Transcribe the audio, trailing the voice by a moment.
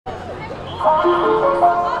난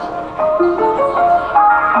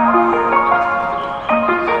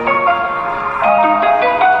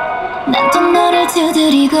또 너를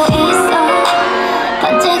두드리고 있어.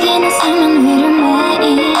 반짝이는 설명 위를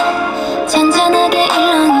매일 잔잔하게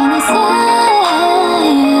일렁이는 사인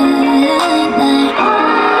날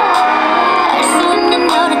알 수 없는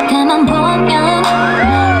너를 가만 보면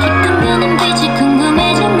깊은 그 눈빛이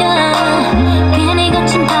궁금해지면 괜히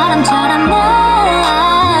거친 바람처럼 날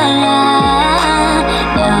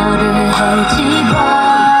너를 헤집어.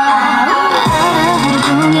 하루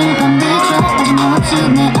종일 밤 늦어까지 놓지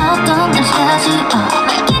내 어떤 날까지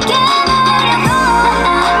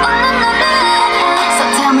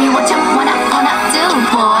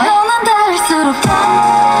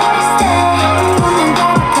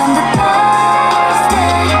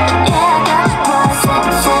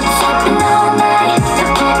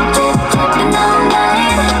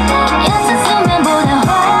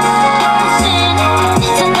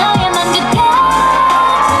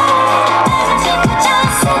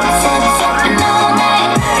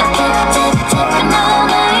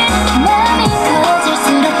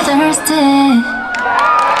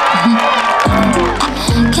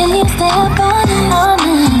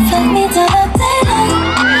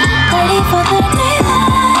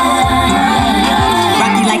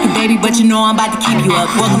but you know I'm about to keep you up.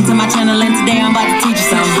 Welcome to my channel and today I'm about to teach you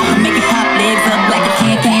something. Make it pop legs up like a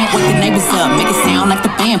can-can. Wake the neighbors up, make it sound like the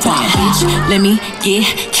band playing. Bitch, let me get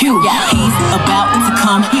cute. He's about to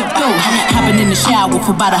come through. Hopping in the shower for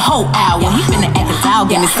about a whole hour. He finna act a dog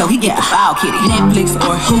in it so he get the foul kitty. Netflix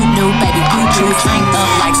or Hulu, baby, you choose. Drink up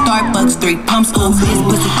like Starbucks, 3 pumps, ooh. This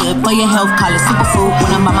pussy good for your health, call it superfood.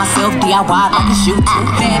 When I'm by myself, DIY like a shoot.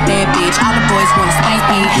 Bad, bad bitch, all the boys wanna spank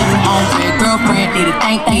me. Have an own friend, girlfriend, need to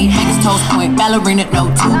thank me. Toast point, ballerina, no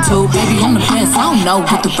tutu. Baby, I'm the best, I don't know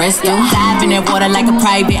what the rest do. Dive in that water like a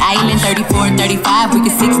private island. 34, 35, we can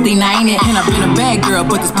 69 it. And I've been a bad girl,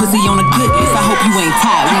 but this pussy on a good list. I hope you ain't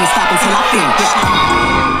tired, we ain't stop until I finish.